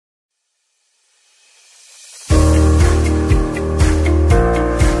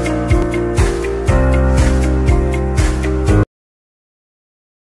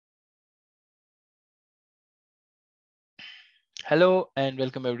Hello and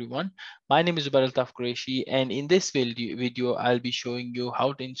welcome everyone. My name is Altaf Qureshi, and in this video I'll be showing you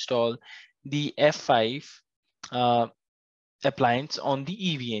how to install the F5 uh, appliance on the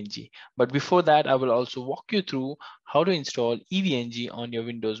EVNG. But before that, I will also walk you through how to install EVNG on your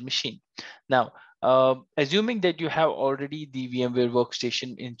Windows machine. Now, assuming that you have already the VMware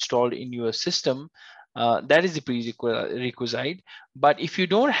workstation installed in your system, that is the prerequisite. But if you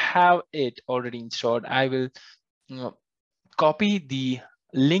don't have it already installed, I will copy the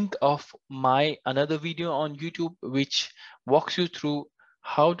link of my another video on YouTube, which walks you through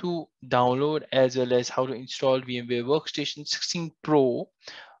how to download as well as how to install VMware Workstation 16 Pro,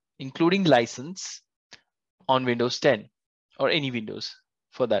 including license on Windows 10 or any Windows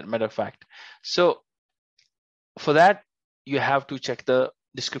for that matter of fact. So for that, you have to check the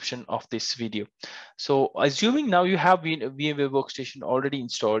description of this video. So assuming now you have VMware Workstation already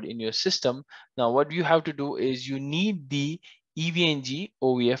installed in your system, now what you have to do is you need the EVNG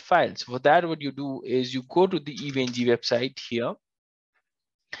OVF files. For that, what you do is you go to the EVNG website here.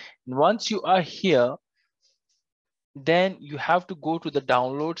 And once you are here, then you have to go to the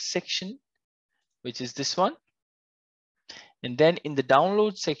download section, which is this one. And then in the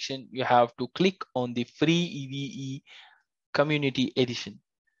download section, you have to click on the free EVE Community Edition.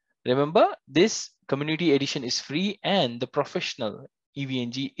 Remember, this Community Edition is free and the professional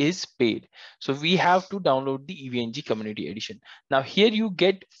EVNG is paid. So we have to download the EVNG Community Edition. Now here you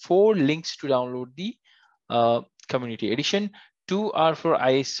get 4 links to download the Community Edition. 2 are for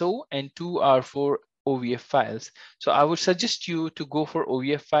ISO and 2 are for OVF files. So I would suggest you to go for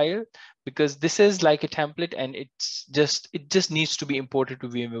OVF file because this is like a template and it just needs to be imported to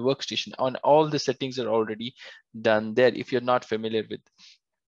VMware Workstation. On all the settings are already done there if you're not familiar with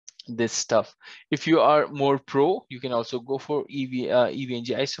this stuff. If you are more pro, you can also go for EVNG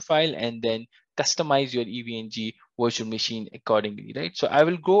ISO file and then customize your EVNG virtual machine accordingly, right? So I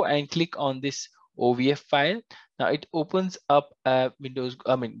will go and click on this OVF file. Now it opens up a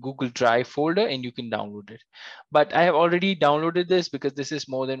Google Drive folder and you can download it. But I have already downloaded this because this is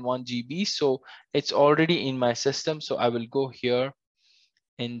more than 1 GB. So it's already in my system. So I will go here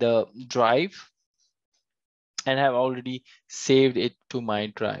in the drive and have already saved it to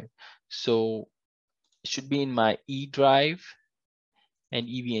my drive. So it should be in my E drive and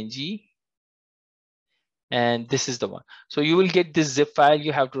EVNG. And this is the one. So you will get this zip file.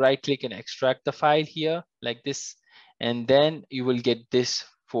 You have to right click and extract the file here like this. And then you will get this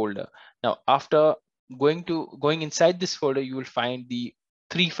folder. Now, after going inside this folder, you will find the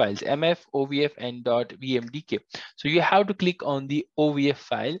 3 files, mf, ovf, and .vmdk. So you have to click on the ovf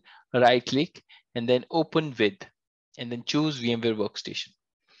file, right click, and then open with, and then choose VMware Workstation.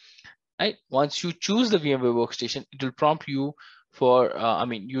 Right? Once you choose the VMware Workstation, it will prompt you for,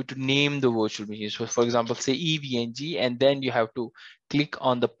 you to name the virtual machine. So for example, say EVNG, and then you have to click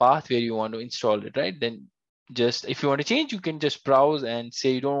on the path where you want to install it, right? Then just, if you want to change, you can just browse and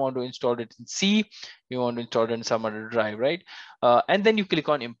say you don't want to install it in C, you want to install it in some other drive, right? And then you click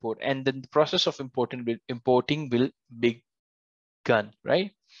on import, and then the process of importing will begin,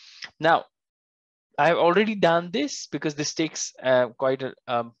 right? Now, I have already done this because this takes quite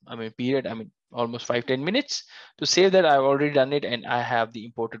a period. Almost 5-10 minutes to save that. I've already done it, and I have the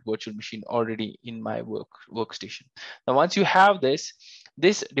imported virtual machine already in my workstation. Now, once you have this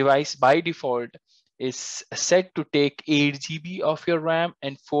device by default is set to take 8 GB of your RAM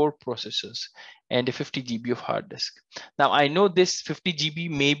and 4 processors and a 50 GB of hard disk. Now, I know this 50 GB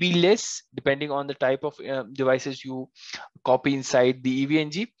may be less depending on the type of devices you copy inside the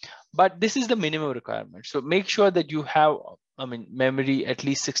EVNG, but this is the minimum requirement. So make sure that you have memory at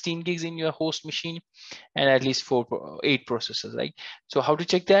least 16 gigs in your host machine and at least 8 processors, right? So how to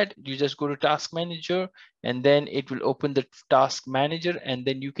check that? You just go to Task Manager, and then it will open the Task Manager, and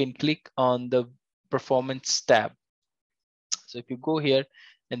then you can click on the Performance tab. So if you go here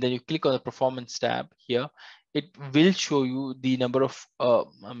and then you click on the Performance tab here, it will show you the number of,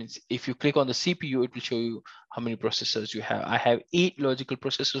 if you click on the CPU, it will show you how many processors you have. I have 8 logical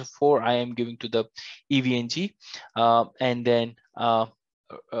processors, 4 I am giving to the EVNG, and then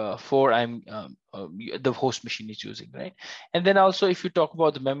 4 I'm the host machine is using, right? And then also, if you talk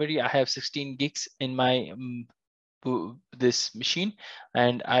about the memory, I have 16 gigs in my this machine,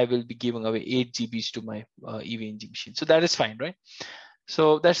 and I will be giving away 8 GBs to my EVNG machine. So that is fine, right?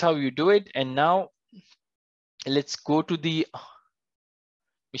 So that's how you do it. And now let's go to the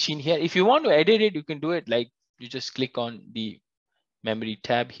machine here. If you want to edit it, you can do it like you just click on the memory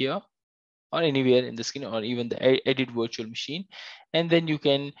tab here or anywhere in the screen, or even the edit virtual machine, and then you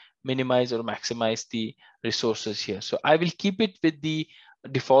can minimize or maximize the resources here. So I will keep it with the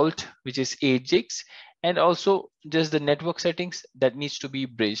default, which is 8 gigs, and also just the network settings that needs to be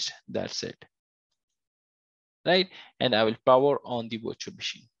bridged. That's it, right? And I will power on the virtual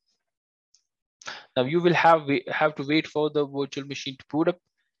machine. Now you will have to wait for the virtual machine to boot up,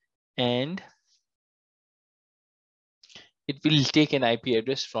 and it will take an IP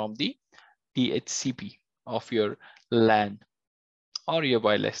address from the DHCP of your LAN or your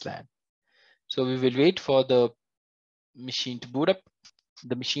wireless LAN. So we will wait for the machine to boot up.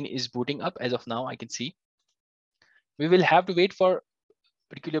 The machine is booting up as of now, I can see. We will have to wait for a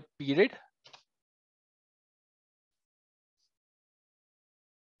particular period.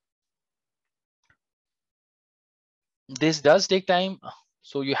 This does take time,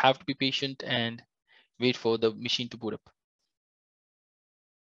 so you have to be patient and wait for the machine to boot up.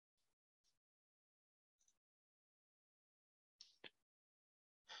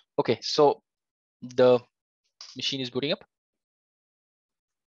 Okay, so the machine is booting up.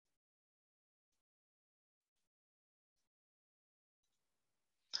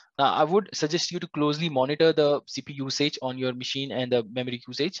 Now, I would suggest you to closely monitor the CPU usage on your machine and the memory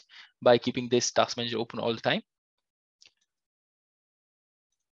usage by keeping this task manager open all the time.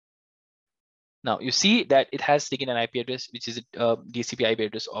 Now you see that it has taken an IP address, which is a DHCP IP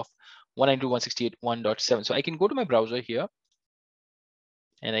address of 192.168.1.7. So I can go to my browser here,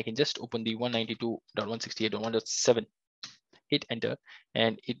 and I can just open the 192.168.1.7, hit enter,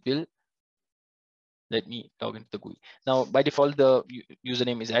 and it will let me log into the GUI. Now, by default, the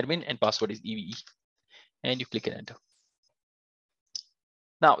username is admin and password is EVE, and you click and enter.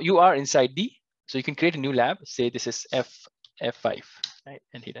 Now you are inside so you can create a new lab, say this is F5, right,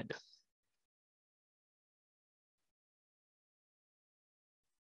 and hit enter.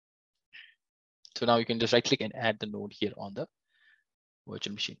 So now you can just right click and add the node here on the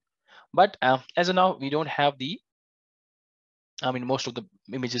virtual machine. But as of now, we don't have most of the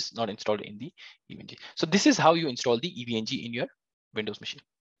images not installed in the EVNG. So this is how you install the EVNG in your Windows machine.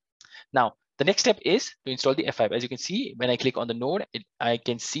 Now, the next step is to install the F5. As you can see, when I click on the node, I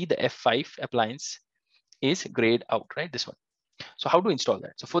can see the F5 appliance is grayed out, right? This one. So how to install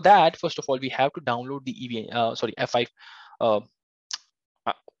that? So for that, first of all, we have to download the F5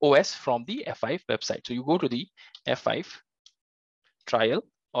 OS from the F5 website. So you go to the F5 trial,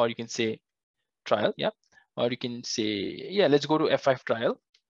 or you can say trial, yeah, or you can say, yeah, let's go to F5 trial.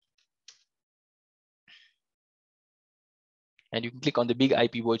 And you can click on the big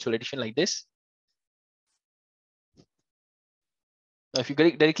IP virtual edition like this. Now, if you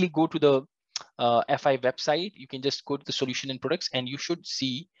directly go to the F5 website, you can just go to the solution and products, and you should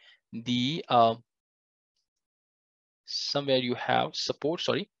see the somewhere you have support,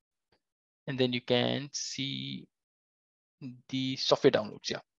 sorry, and then you can see the software downloads,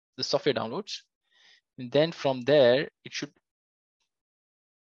 yeah, the software downloads. And then from there, it should,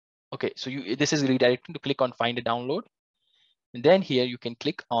 okay, so this is redirecting to click on find a download. And then here you can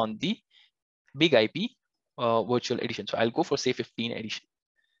click on the big IP virtual edition. So I'll go for say 15 edition.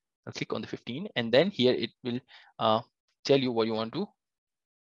 I'll click on the 15, and then here it will tell you what you want to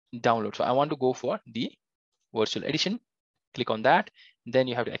download. So I want to go for the virtual edition. Click on that. Then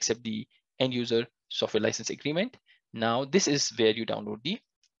you have to accept the end user software license agreement. Now this is where you download the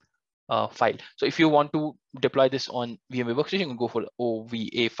file. So if you want to deploy this on VMware Workstation, you can go for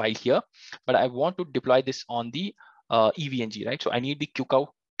OVA file here. But I want to deploy this on the EVNG, right? So I need the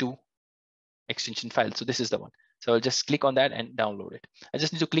qemu2 extension file. So this is the one. So I'll just click on that and download it. I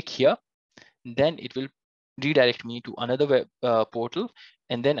just need to click here. Then it will redirect me to another web portal,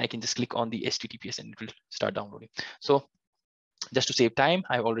 and then I can just click on the HTTPS and it will start downloading. So just to save time,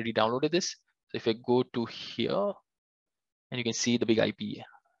 I've already downloaded this. So if I go to here, and you can see the big IP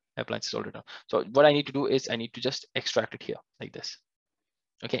appliance is already done. So what I need to do is I need to just extract it here like this.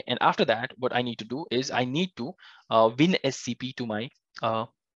 Okay, and after that, what I need to do is I need to win SCP to my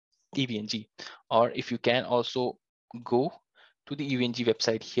EVNG, or if you can also go to the EVNG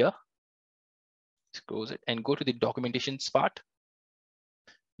website here, close it and go to the documentation part.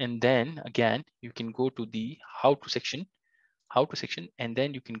 And then again, you can go to the how to section, and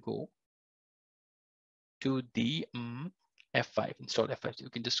then you can go to the F5, install F5. So you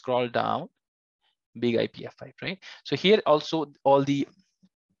can just scroll down, big IP F5, right? So here also all the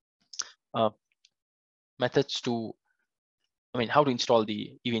methods to, how to install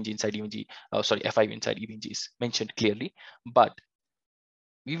the EVNG inside EVNG, F5 inside EVNG is mentioned clearly, but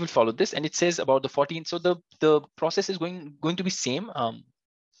we will follow this. And it says about the 14. So the process is going to be same,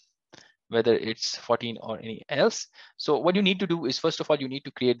 whether it's 14 or any else. So what you need to do is, first of all, you need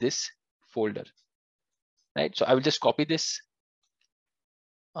to create this folder, right? So I will just copy this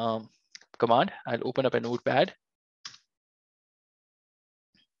command. I'll open up a notepad.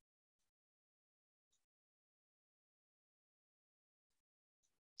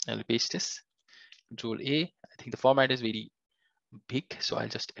 I'll paste this, Control A. I think the format is very big, so I'll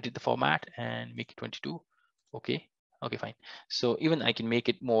just edit the format and make it 22. Okay, okay, fine. So even I can make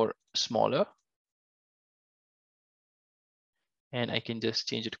it more smaller, and I can just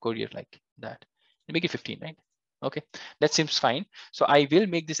change it to courier like that and make it 15, right? Okay, that seems fine. So I will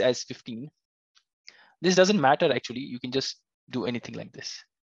make this as 15. This doesn't matter actually. You can just do anything like this.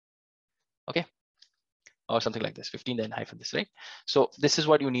 Okay, or something like this, 15 then hyphen this, right? So this is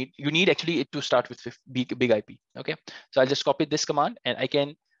what you need. You need actually it to start with big IP. Okay, so I'll just copy this command and I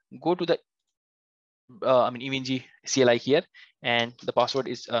can go to the EVNG CLI here, and the password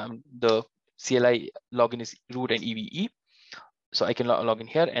is the CLI login is root and EVE. So I can log in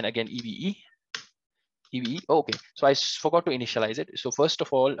here and again EVE. Oh, okay, so I forgot to initialize it. So first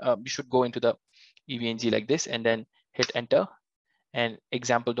of all, you should go into the EVNG like this and then hit enter. And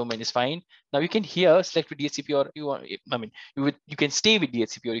example domain is fine. Now you can here select with DHCP, or you want, you can stay with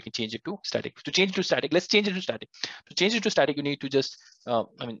DHCP, or you can change it to static. To change it to static, let's change it to static. To change it to static, you need to just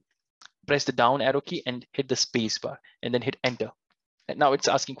press the down arrow key and hit the space bar and then hit enter. And now it's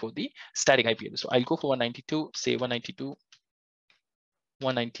asking for the static IP address. So I'll go for 192, say 192,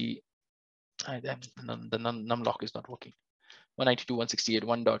 190. The numlock is not working.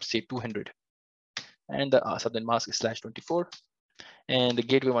 192.168.1. Say 200, and the subnet mask is /24. And the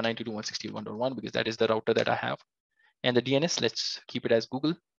gateway 192.168.1.1 because that is the router that I have. And the DNS, let's keep it as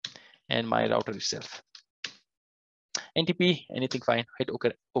Google, and my router itself. NTP, anything fine, hit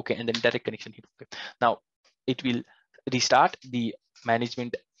OK, and then direct connection, hit OK. Now it will restart the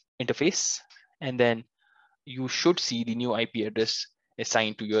management interface, and then you should see the new IP address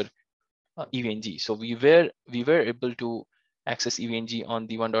assigned to your EVNG. So we were able to access EVNG on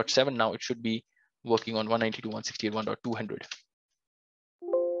the 1.7. Now it should be working on 192.168.1.200.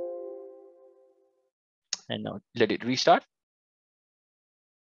 And now let it restart.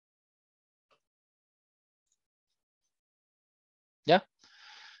 Yeah.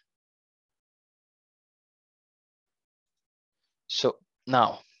 So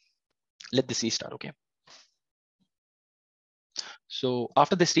now let this restart. Okay. So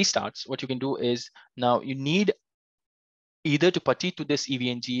after this restarts, what you can do is now you need either to putty to this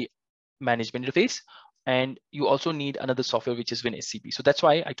EVNG management interface, and you also need another software which is WinSCP. So that's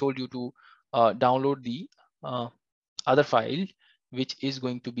why I told you to download the other file, which is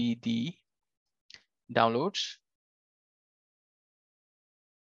going to be the downloads,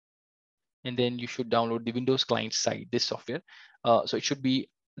 and then you should download the Windows client side, this software. So it should be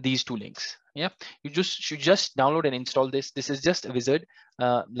these two links. Yeah, you should just download and install this. This is just a wizard,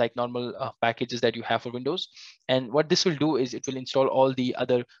 like normal packages that you have for Windows. And what this will do is it will install all the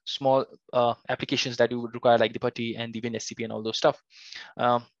other small applications that you would require, like the putty and the WinSCP and all those stuff.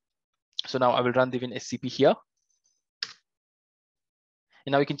 So now I will run the WinSCP here.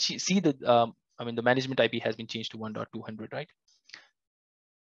 And now you can see that the management IP has been changed to 1.200, right?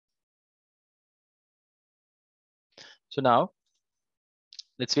 So now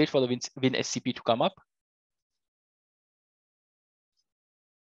let's wait for the WinSCP to come up.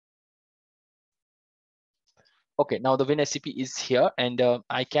 Okay, now the WinSCP is here, and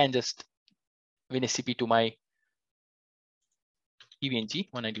I can just WinSCP to my EVNG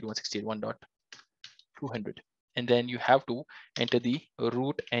 192.168.1.200, and then you have to enter the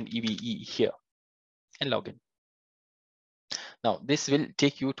root and EVE here and log in. Now this will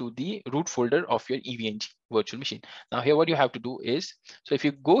take you to the root folder of your EVNG virtual machine. Now here what you have to do is, so if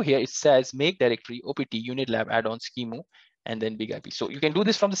you go here, it says make directory opt unetlab addons qemu and then bigip. So you can do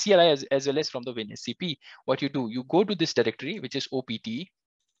this from the CLI as well as from the WinSCP. What you do, you go to this directory, which is opt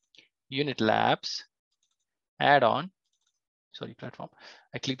unetlabs addon, sorry, platform.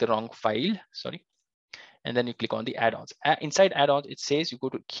 I clicked the wrong file, sorry. And then you click on the add-ons. Inside add-ons, it says you go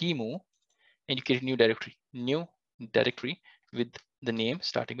to qemu and you create a new directory with the name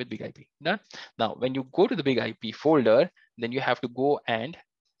starting with bigip. Done. Now, when you go to the bigip folder, then you have to go, and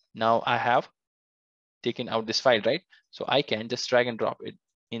now I have taken out this file, right? So I can just drag and drop it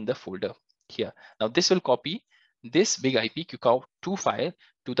in the folder here. Now this will copy this bigip qcow2 file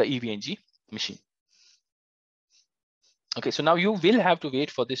to the EVNG machine. Okay, so now you will have to wait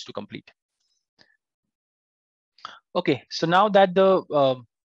for this to complete. Okay, so now that the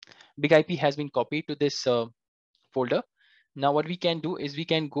bigip has been copied to this folder, now what we can do is we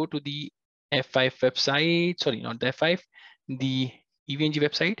can go to the F5 website, sorry, not the F5, the EVNG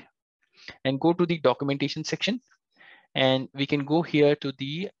website, and go to the documentation section. And we can go here to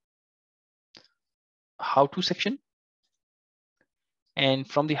the how-to section. And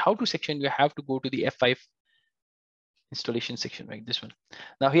from the how-to section, you have to go to the F5 installation section, right? This one.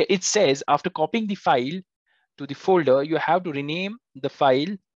 Now here it says, after copying the file to the folder, you have to rename the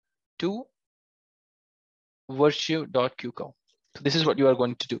file to virtue.qemu. So this is what you are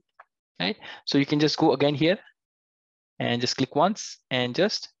going to do, right? So you can just go again here and just click once and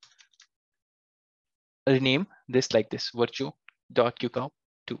just rename this like this,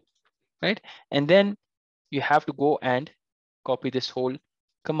 virtue.qemu2, right? And then you have to go and copy this whole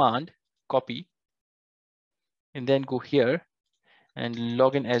command, copy, and then go here and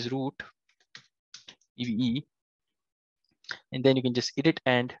log in as root EVE, and then you can just edit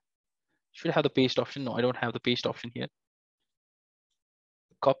and should have the paste option. No, I don't have the paste option here.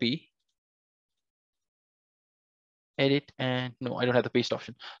 Copy, edit, and no, I don't have the paste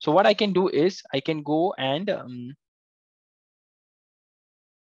option. So what I can do is I can go and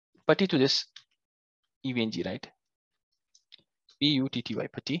putty to this EVNG, right? PUTTY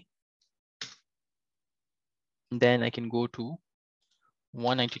putty. Then I can go to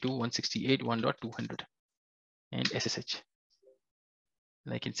 192.168.1.200 and SSH.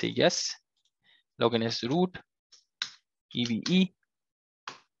 And I can say yes, login as root EVE.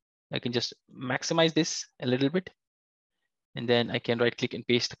 I can just maximize this a little bit, and then I can right click and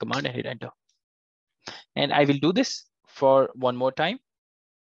paste the command and hit enter. And I will do this for one more time.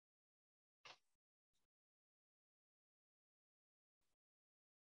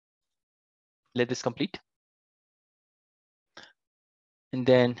 Let this complete. And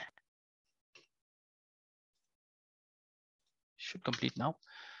then should complete now.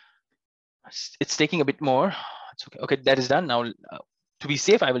 It's taking a bit more. It's okay. Okay, that is done. Now, to be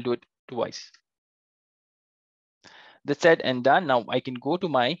safe, I will do it twice. That's said and done. Now I can go to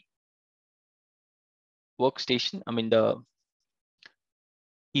my workstation. I mean the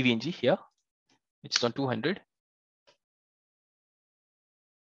EVNG here. It's on 200.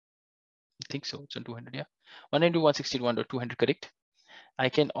 I think so. It's on 200. Yeah, 192.168.1.200 correct. I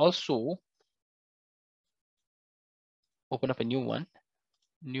can also open up a new one,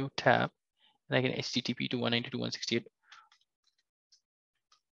 new tab, and I can HTTP to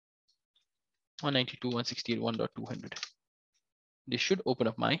 192.168.1.200. This should open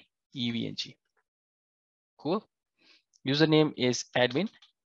up my EVNG. Cool. Username is admin.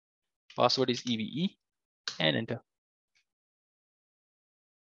 Password is EVE, and enter.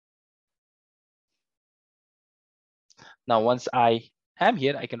 Now, once I am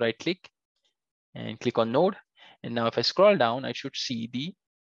here, I can right click and click on node. And now if I scroll down, I should see the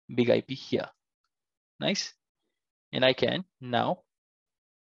bigip here. Nice. And I can now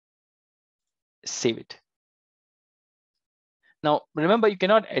save it. Now, remember, you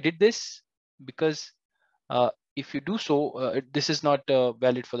cannot edit this because if you do so, this is not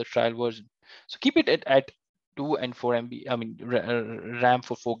valid for the trial version. So keep it at 2 and 4 MB, I mean, RAM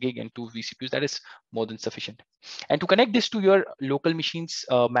for 4 gig and 2 vCPUs. That is more than sufficient. And to connect this to your local machines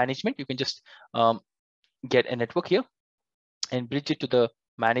management, you can just get a network here and bridge it to the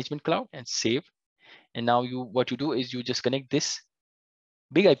management cloud and save. And now what you do is you just connect this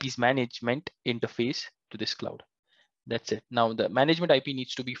bigip's management interface to this cloud. That's it. Now the management IP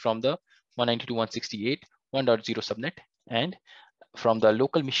needs to be from the 192.168.1.0 subnet, and from the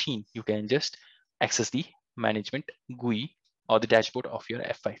local machine, you can just access the management GUI or the dashboard of your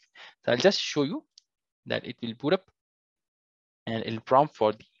F5. So I'll just show you that it will boot up and it'll prompt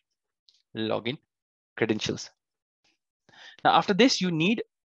for the login credentials. Now after this, you need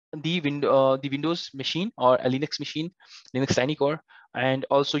the Windows machine or a Linux machine, Linux Tiny Core, and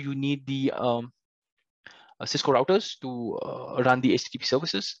also you need the Cisco routers to run the HTTP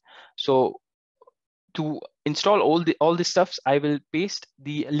services. So to install all this stuff, I will paste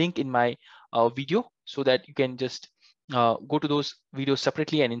the link in my video so that you can just go to those videos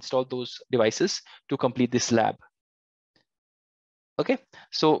separately and install those devices to complete this lab. Okay,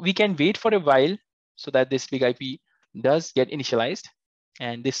 so we can wait for a while so that this bigip does get initialized,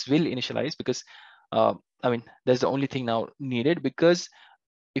 and this will initialize because I mean, that's the only thing now needed, because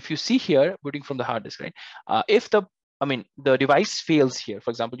if you see here, booting from the hard disk, right? If the device fails here,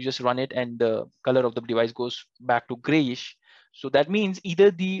 for example, you just run it and the color of the device goes back to grayish. So that means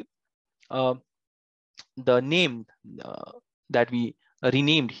either the name that we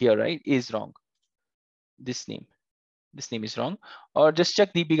renamed here, right, is wrong. This name is wrong, or just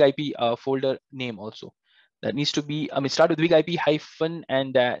check the bigip folder name also. That needs to be, start with bigip hyphen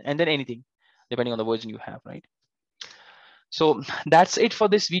and then anything, depending on the version you have, right? So that's it for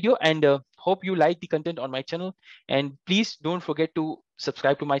this video, and hope you like the content on my channel, and please don't forget to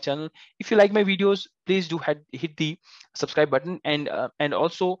subscribe to my channel. If you like my videos, please do hit the subscribe button, and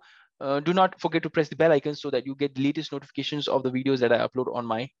also do not forget to press the bell icon so that you get the latest notifications of the videos that I upload on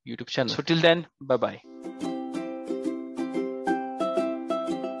my YouTube channel. So till then, bye bye.